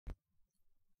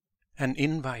An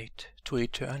Invite to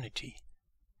Eternity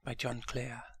by John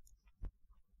Clare.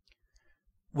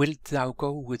 Wilt thou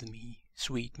go with me,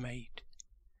 sweet maid?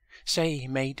 Say,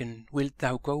 maiden, wilt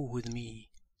thou go with me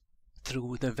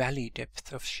through the valley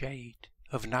depth of shade,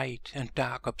 of night and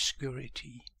dark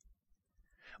obscurity,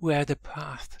 where the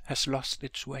path has lost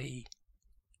its way,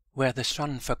 where the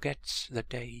sun forgets the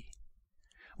day,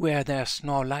 where there's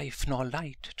nor life nor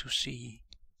light to see?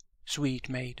 Sweet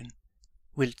maiden,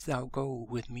 wilt thou go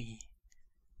with me?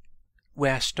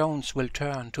 Where stones will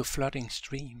turn to flooding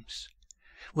streams,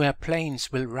 where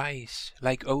plains will rise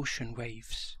like ocean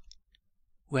waves,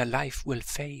 where life will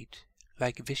fade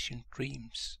like visioned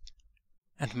dreams,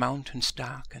 and mountains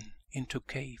darken into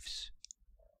caves.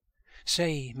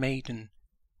 Say, maiden,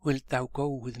 wilt thou go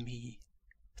with me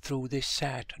through this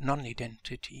sad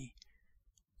non-identity,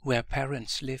 where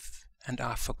parents live and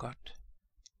are forgot,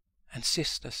 and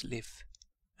sisters live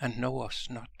and know us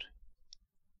not?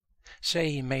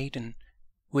 Say, maiden,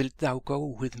 wilt thou go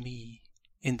with me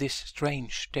in this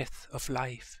strange death of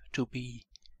life to be,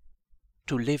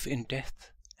 to live in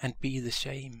death and be the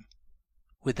same,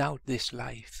 without this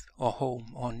life or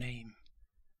home or name,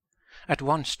 at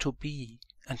once to be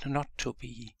and not to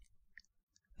be,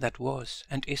 that was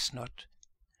and is not,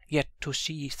 yet to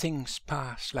see things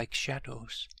pass like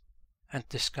shadows, and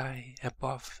the sky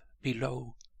above,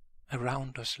 below,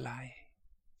 around us lie?